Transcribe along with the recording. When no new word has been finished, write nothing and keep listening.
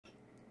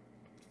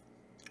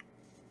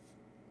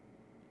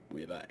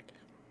we're back.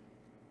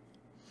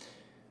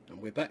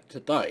 And we're back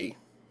today.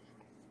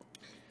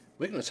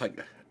 We're going to take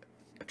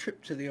a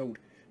trip to the old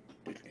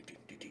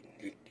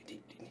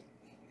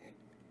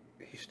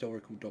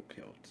historical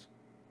dockyards.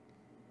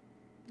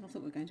 I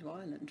thought we were going to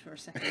Ireland for a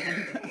second.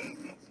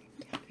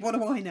 What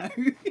do I know?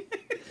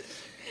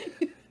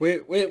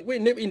 we're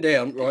nipping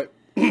down, right?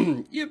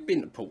 You've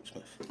been to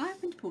Portsmouth. I've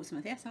been to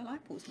Portsmouth, yes, I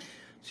like Portsmouth.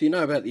 So you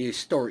know about the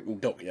historical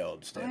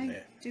dockyards down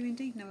there? I do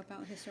indeed know about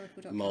the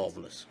historical dockyards.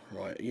 Marvellous,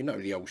 right? You know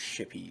the old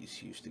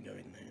shippies used to go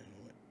in there.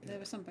 There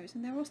were some boats,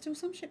 and there are still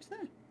some ships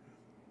there.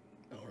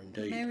 Oh,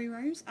 indeed. Mary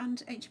Rose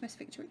and HMS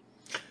Victory.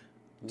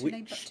 To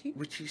name but two.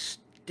 Which is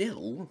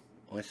still,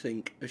 I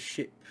think, a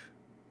ship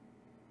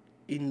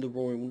in the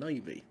Royal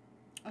Navy.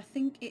 I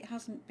think it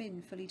hasn't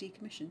been fully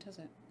decommissioned, has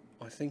it?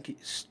 I think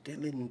it's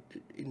still in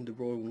the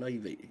Royal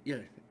Navy.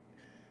 Yeah,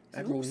 It's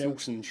Admiral awesome.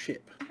 Nelson's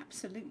ship.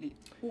 Absolutely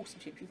awesome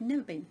ship. If you've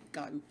never been,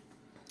 go.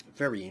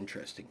 Very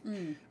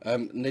interesting.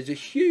 And there's a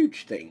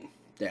huge thing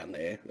down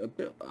there, a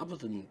bit other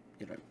than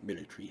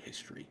military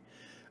history,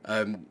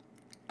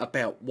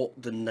 about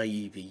what the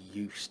Navy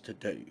used to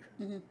do.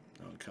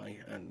 Okay,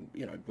 and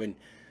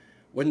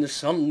when the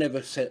sun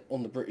never set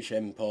on the British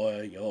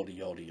Empire, yada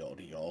yada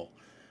yada yada.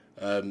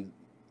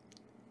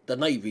 The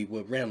Navy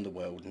were round the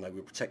world, and they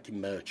were protecting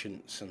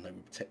merchants, and they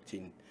were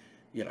protecting,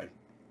 the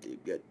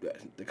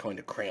kind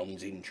of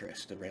Crown's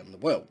interest around the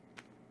world.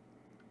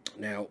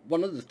 Now,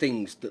 one of the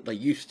things that they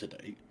used to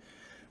do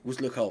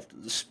was look after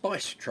the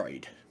spice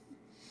trade.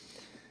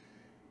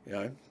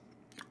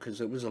 Because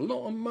there was a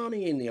lot of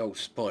money in the old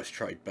spice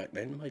trade back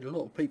then, made a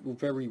lot of people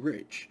very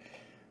rich.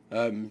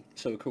 So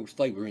of course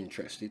they were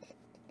interested.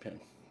 Okay.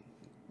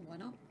 Why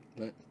not?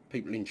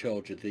 People in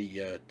charge of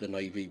the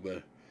Navy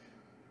were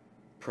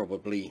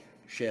probably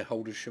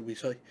shareholders, shall we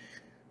say?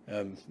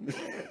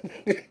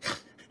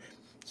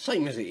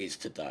 Same as it is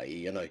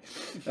today,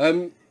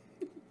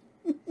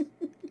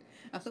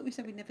 I thought we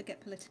said we'd never get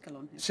political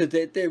on here. So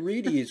there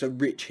really is a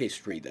rich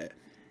history there.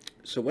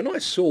 So when I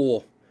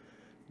saw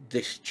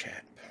this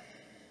chap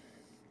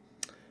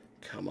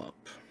come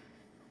up,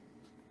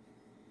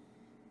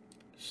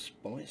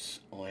 Spice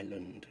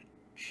Island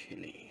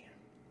Chilli,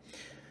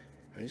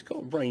 and he's got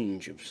a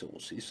range of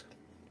sauces.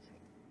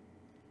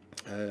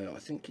 I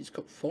think he's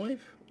got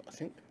 5. I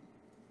think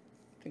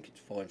it's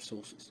 5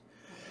 sauces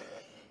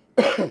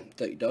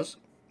that he does.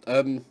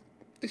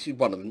 This is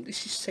one of them.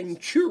 This is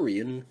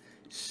Centurion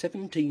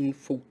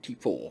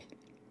 1744,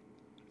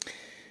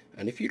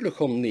 and if you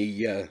look on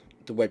the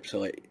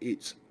website,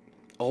 it's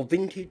our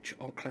vintage,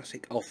 our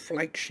classic, our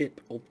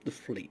flagship of the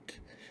fleet.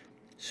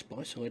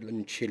 Spice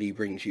Island Chilli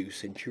brings you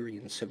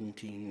Centurion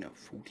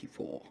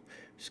 1744,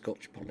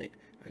 Scotch bonnet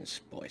and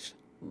spice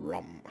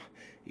rum.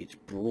 It's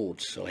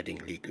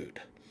broadsidingly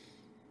good.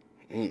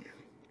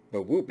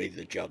 Well, we'll be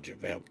the judge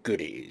of how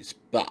good it is,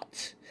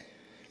 but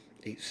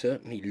it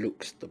certainly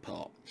looks the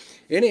part.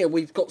 In here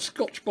we've got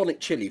Scotch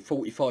bonnet chilli,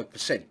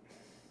 45%.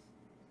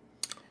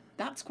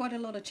 That's quite a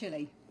lot of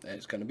chilli.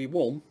 It's going to be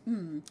warm.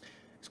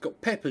 It's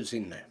got peppers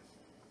in there.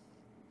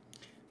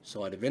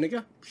 Cider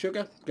vinegar,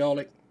 sugar,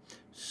 garlic,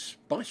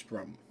 spiced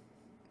rum,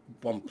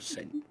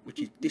 1%,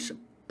 which is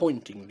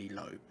disappointingly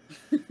low.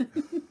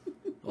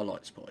 I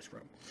like spiced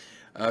rum.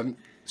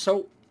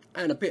 Salt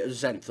and a bit of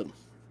xanthan,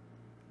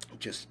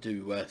 just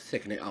to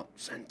thicken it up.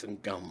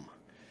 Xanthan gum.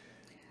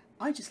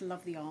 I just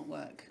love the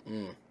artwork.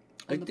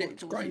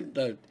 It's great.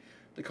 The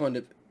kind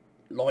of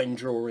line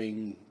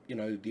drawing,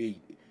 the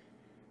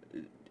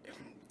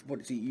what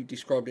is it you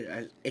described it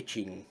as?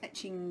 Etching.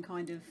 Etching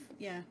kind of,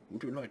 yeah.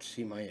 Would you like to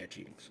see my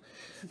etchings?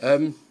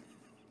 Creepy.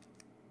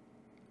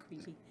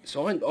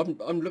 So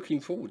I'm looking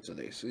forward to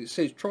this. It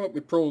says try it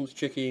with prawns,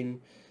 chicken,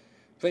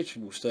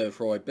 vegetable stir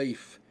fry,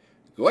 beef,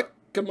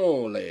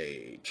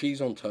 guacamole, cheese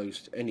on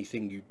toast,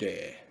 anything you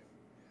dare.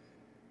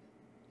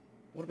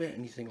 What about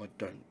anything I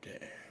don't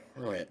dare?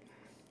 Right.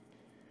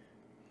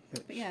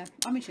 But yeah,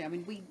 I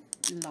mean, we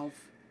love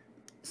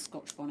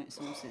Scotch bonnet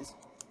sauces.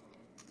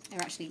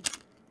 They're actually,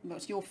 well,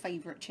 it's your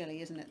favourite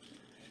chilli, isn't it?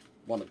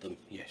 One of them,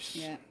 yes.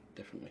 Yeah.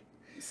 Definitely.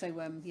 So,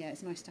 yeah,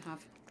 it's nice to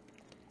have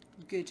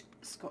good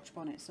Scotch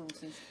bonnet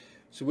sauces.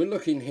 So we're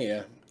looking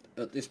here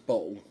at this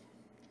bottle,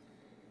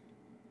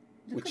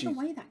 Look which at is the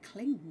way that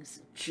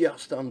clings.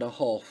 just under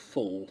half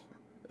full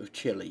of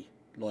chilli,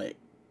 like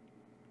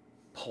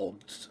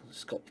pods,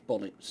 Scotch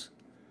bonnets.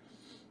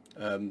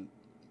 And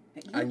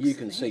you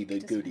can see the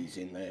goodies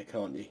in there,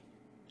 can't you?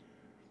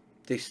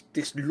 This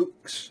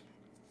looks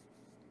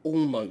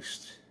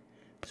almost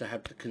to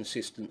have the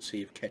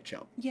consistency of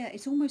ketchup. Yeah,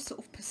 it's almost sort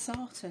of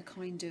passata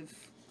kind of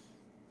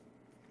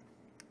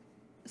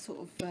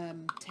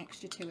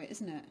texture to it,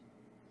 isn't it?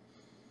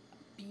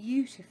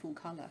 Beautiful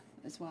colour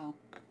as well.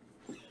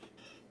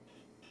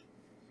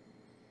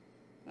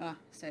 Ah,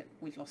 so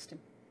we've lost him.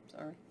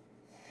 Sorry.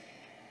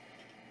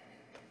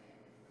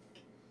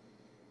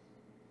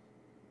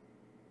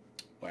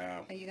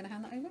 Wow. Are you going to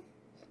hand that over?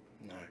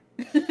 No.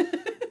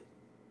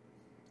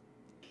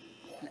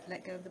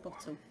 Let go of the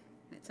bottle.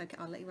 It's okay.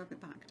 I'll let you have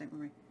it back. Don't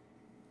worry.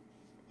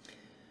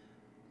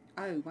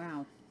 Oh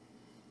wow.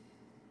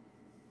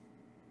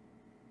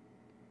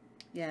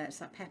 Yeah, it's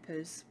that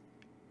peppers,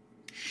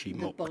 She the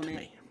mocked bonnet,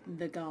 me.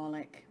 the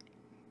garlic.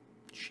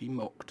 She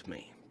mocked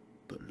me.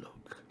 But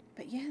look.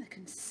 But yeah, the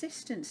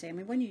consistency. I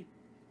mean, when you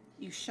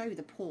show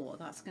the pour,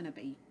 that's going to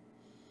be...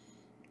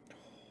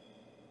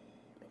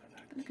 Look at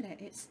that. But look at it,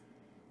 it's...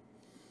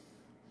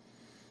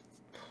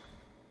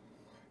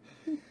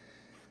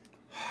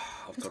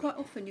 Because quite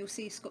often you'll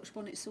see Scotch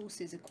bonnet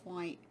sauces are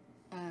quite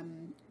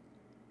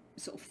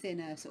sort of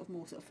thinner, sort of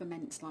more sort of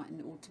ferments, like,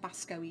 or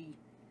Tabasco-y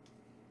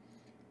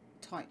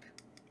type.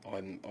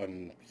 I'm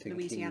thinking...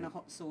 Louisiana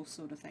hot sauce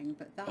sort of thing,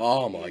 but that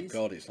Oh my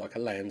god, it's like a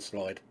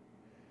landslide.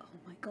 Oh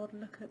my god,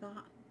 look at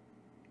that.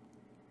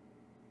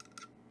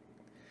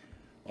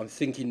 I'm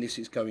thinking this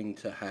is going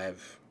to have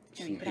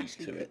You some could heat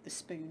actually to put it. the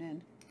spoon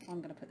in.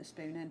 I'm going to put the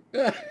spoon in.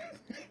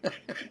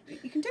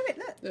 You can do it,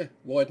 look. Yeah,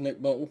 wide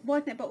neck bottle.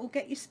 Wide neck bottle,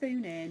 get your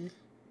spoon in.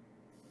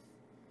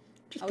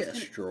 Just get a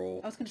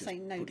straw. I was going to say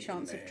no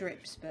chance of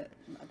drips, but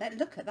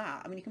look at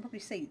that. I mean, you can probably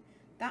see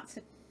that's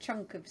a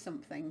chunk of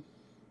something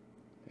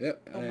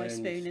Yep, on my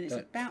spoon, and it's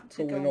about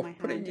to go falling on off. my hand.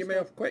 Put it in your as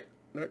well. mouth, quick.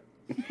 No.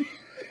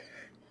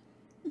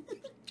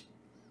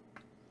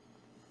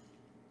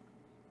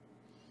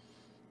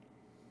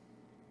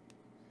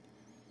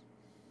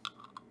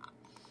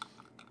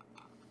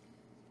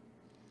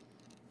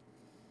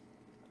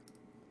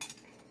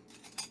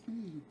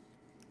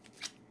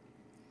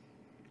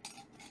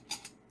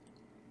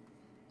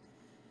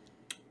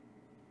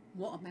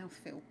 What a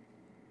mouthfeel.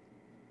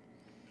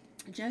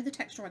 Do you know the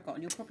texture I got?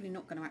 And you're probably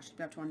not going to actually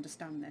be able to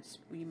understand this,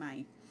 or you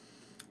may.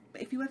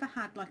 But if you ever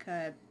had like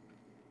a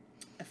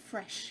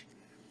fresh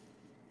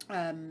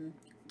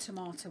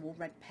tomato or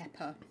red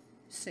pepper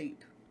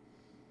soup,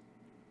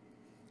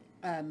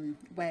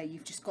 where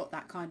you've just got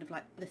that kind of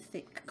like the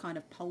thick kind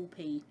of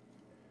pulpy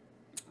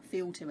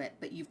feel to it,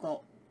 but you've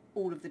got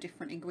all of the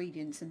different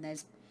ingredients and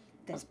there's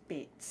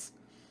bits.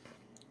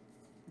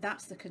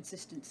 That's the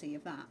consistency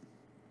of that.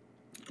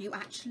 You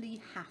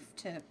actually have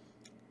to,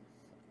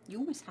 you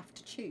almost have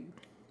to chew,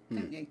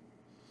 don't you?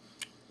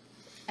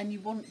 And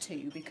you want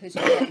to, because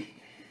you get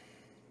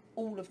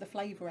all of the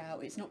flavour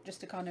out. It's not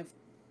just a kind of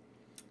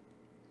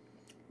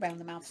round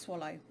the mouth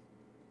swallow.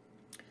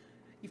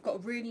 You've got a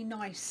really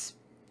nice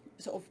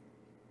sort of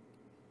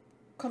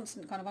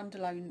constant kind of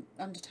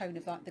undertone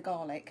of like the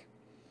garlic.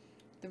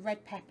 The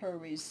red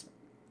pepper is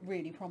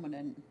really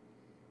prominent.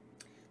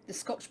 The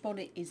Scotch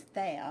bonnet is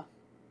there.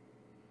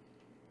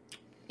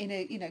 In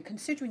a, you know,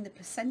 considering the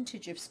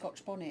percentage of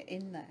Scotch bonnet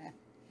in there,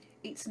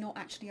 it's not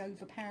actually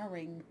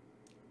overpowering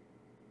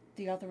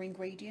the other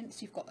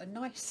ingredients. You've got a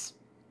nice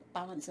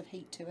balance of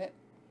heat to it,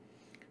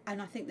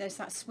 and I think there's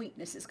that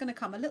sweetness. It's going to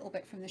come a little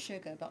bit from the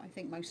sugar, but I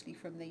think mostly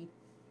from the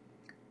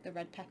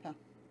red pepper.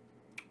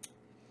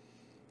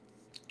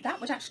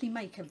 That would actually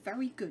make a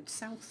very good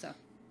salsa,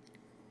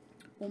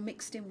 or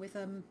mixed in with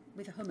a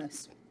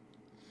hummus,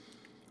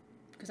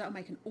 because that would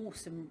make an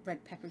awesome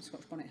red pepper and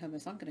Scotch bonnet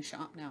hummus. I'm going to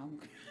shut up now.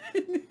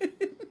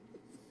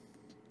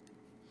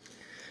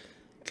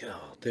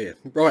 Oh dear.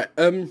 Right,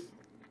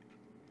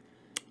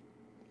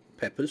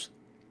 peppers.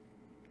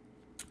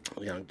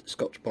 You know,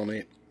 Scotch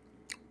bonnet.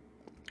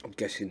 I'm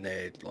guessing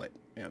they're like,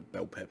 you know,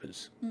 bell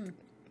peppers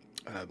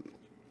that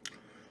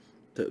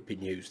have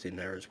been used in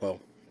there as well.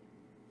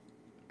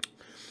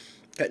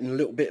 Getting a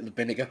little bit of the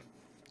vinegar,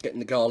 getting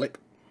the garlic.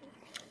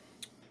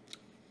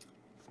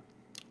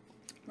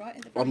 Right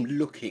at the I'm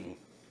looking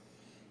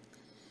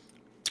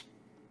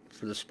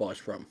for the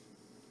spice rum.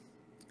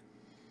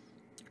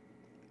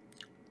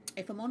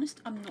 If I'm honest,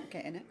 I'm not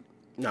getting it.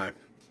 No.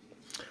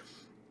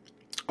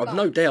 I've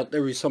no doubt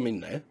there is some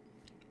in there,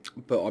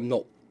 but I'm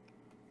not,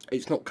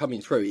 it's not coming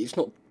through. It's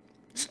not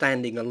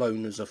standing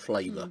alone as a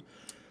flavour.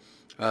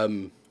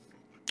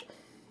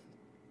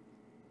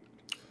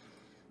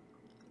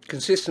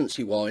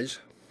 Consistency wise,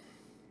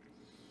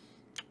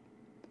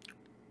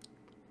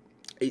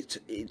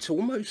 it's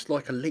almost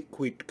like a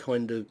liquid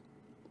kind of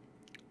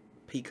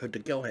pico de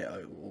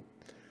gallo,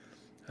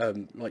 or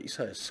like you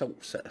say, a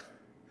salsa.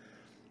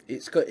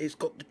 It's got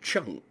the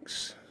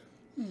chunks.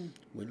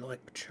 We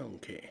like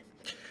chunky,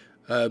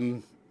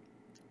 and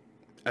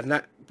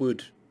that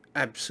would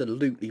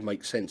absolutely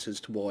make sense as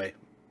to why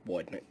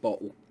wide neck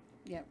bottle.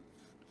 Yep.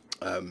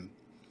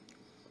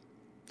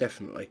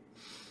 Definitely.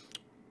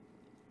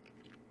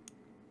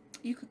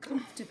 You could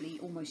comfortably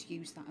almost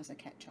use that as a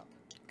ketchup,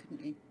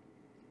 couldn't you?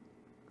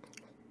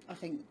 I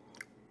think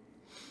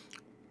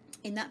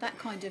in that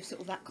kind of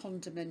sort of that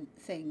condiment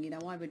thing, you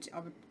know, I would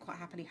quite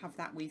happily have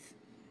that with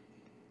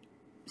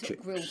sort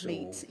of grilled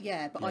meats.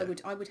 Yeah, but yeah.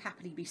 I would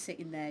happily be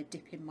sitting there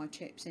dipping my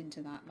chips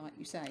into that, like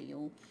you say,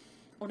 or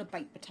on a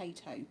baked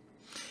potato.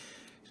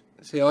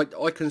 See,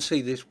 I can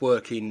see this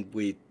working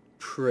with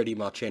pretty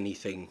much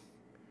anything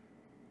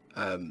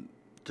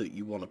that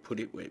you want to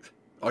put it with.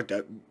 I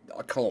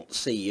can't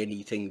see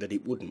anything that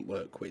it wouldn't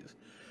work with.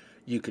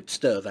 You could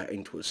stir that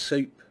into a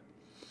soup,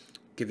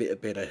 give it a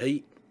bit of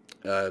heat.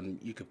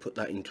 You could put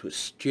that into a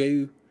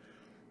stew.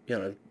 You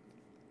know,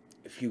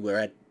 if you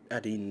were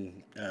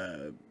adding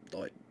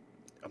like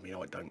I mean,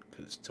 I don't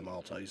because it's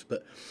tomatoes,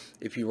 but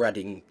if you're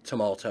adding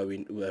tomato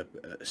into a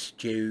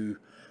stew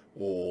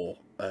or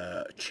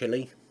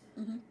chili,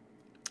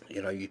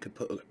 you know, you could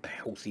put a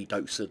healthy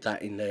dose of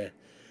that in there.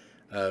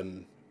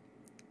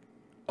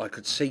 I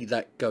could see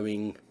that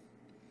going.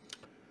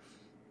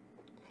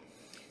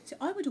 So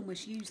I would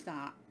almost use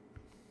that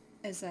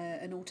as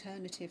an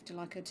alternative to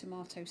like a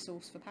tomato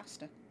sauce for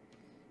pasta.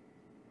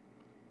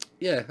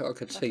 Yeah, I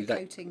could Like see a that.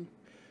 coating.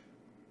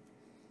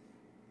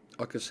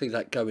 I could see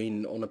that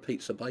going on a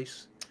pizza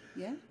base.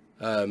 Yeah.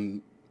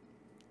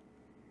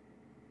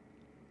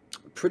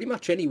 Pretty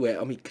much anywhere.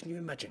 I mean, can you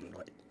imagine,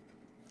 like,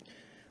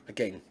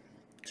 again,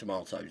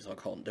 tomatoes, I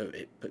can't do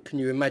it, but can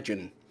you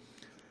imagine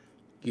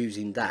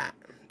using that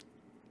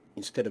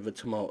instead of a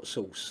tomato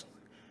sauce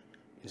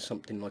in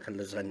something like a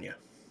lasagna?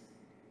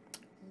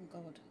 Oh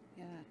God,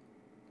 yeah.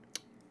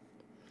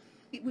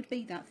 It would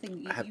be that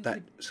thing. Have you that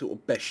would... sort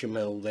of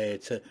bechamel there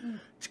to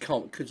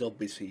calm, because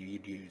obviously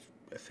you'd use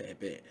a fair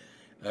bit.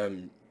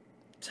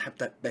 To have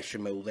that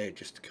bechamel there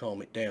just to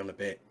calm it down a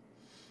bit,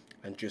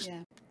 and just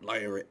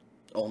layer it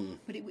on.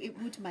 But it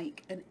would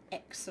make an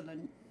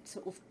excellent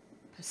sort of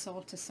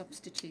passata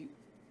substitute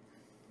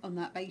on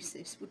that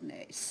basis, wouldn't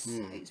it?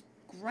 It's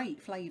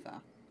great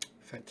flavour.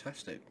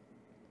 Fantastic.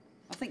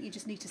 I think you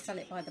just need to sell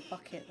it by the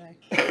bucket though.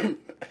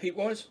 It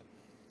was?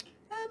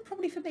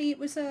 Probably for me it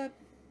was a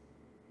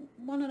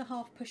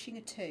 1.5 pushing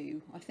a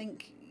 2. I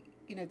think,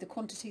 you know, the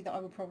quantity that I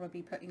would probably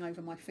be putting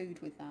over my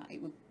food with that, it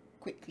would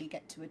quickly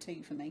get to a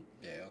 2 for me.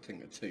 Yeah, I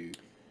think a 2.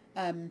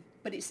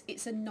 But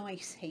it's a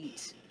nice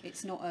heat.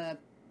 It's not a,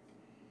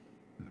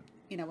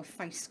 you know, a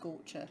face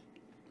scorcher.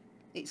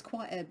 It's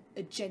quite a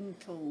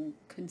gentle,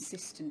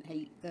 consistent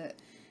heat that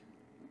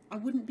I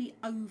wouldn't be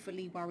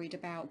overly worried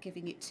about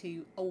giving it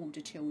to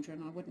older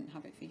children. I wouldn't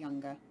have it for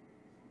younger.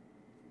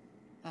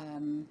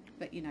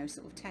 But, you know,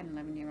 sort of 10,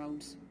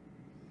 11-year-olds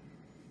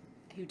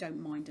who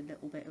don't mind a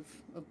little bit of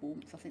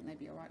warmth, I think they'd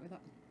be all right with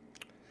that.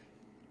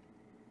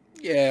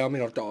 Yeah, I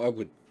mean, I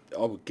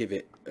would give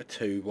it a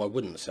 2. I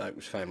wouldn't say it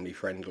was family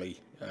friendly.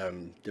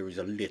 There is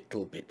a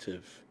little bit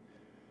of,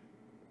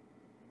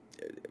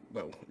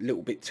 well, a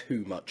little bit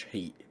too much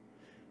heat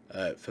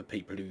for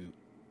people who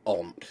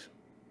aren't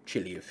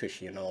chili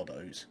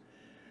aficionados.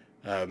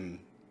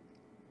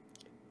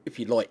 If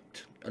you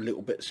liked a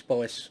little bit of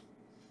spice,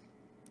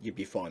 you'd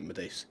be fine with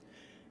this.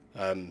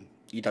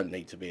 You don't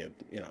need to be a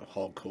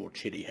hardcore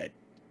chili head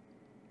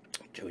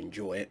to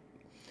enjoy it.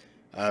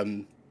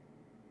 I'm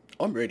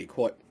really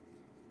quite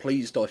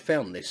pleased I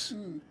found this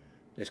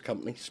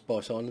company,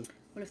 Spice Island.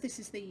 Well, if this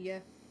is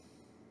the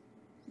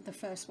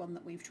first one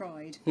that we've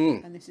tried,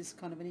 and this is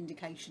kind of an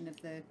indication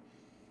of the,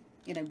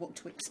 you know, what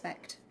to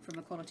expect from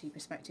a quality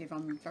perspective,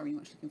 I'm very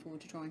much looking forward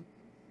to trying.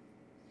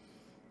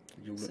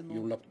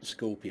 You'll love the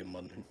scorpion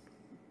one.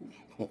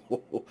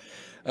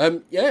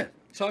 Yeah,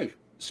 so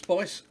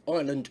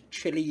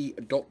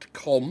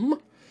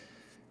spiceislandchili.com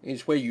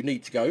is where you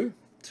need to go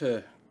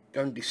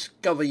and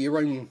discover your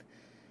own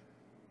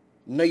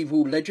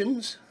naval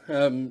legends.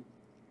 You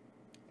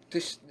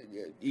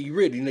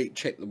really need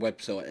to check the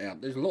website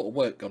out. There's a lot of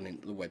work gone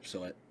into the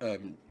website,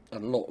 and a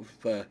lot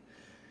of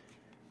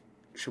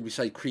shall we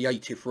say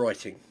creative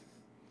writing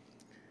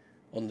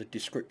on the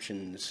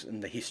descriptions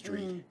and the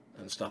history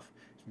and stuff.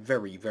 It's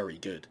very, very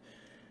good.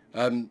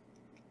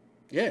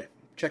 Yeah,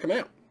 check them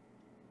out.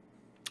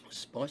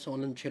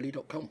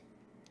 spiceislandchili.com.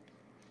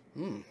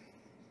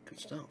 Good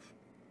stuff.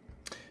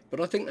 But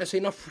I think that's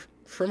enough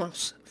from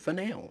us for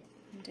now.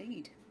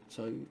 Indeed.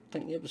 So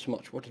thank you ever so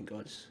much for watching,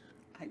 guys.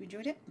 I hope you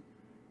enjoyed it.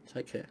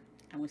 Take care.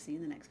 And we'll see you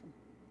in the next one.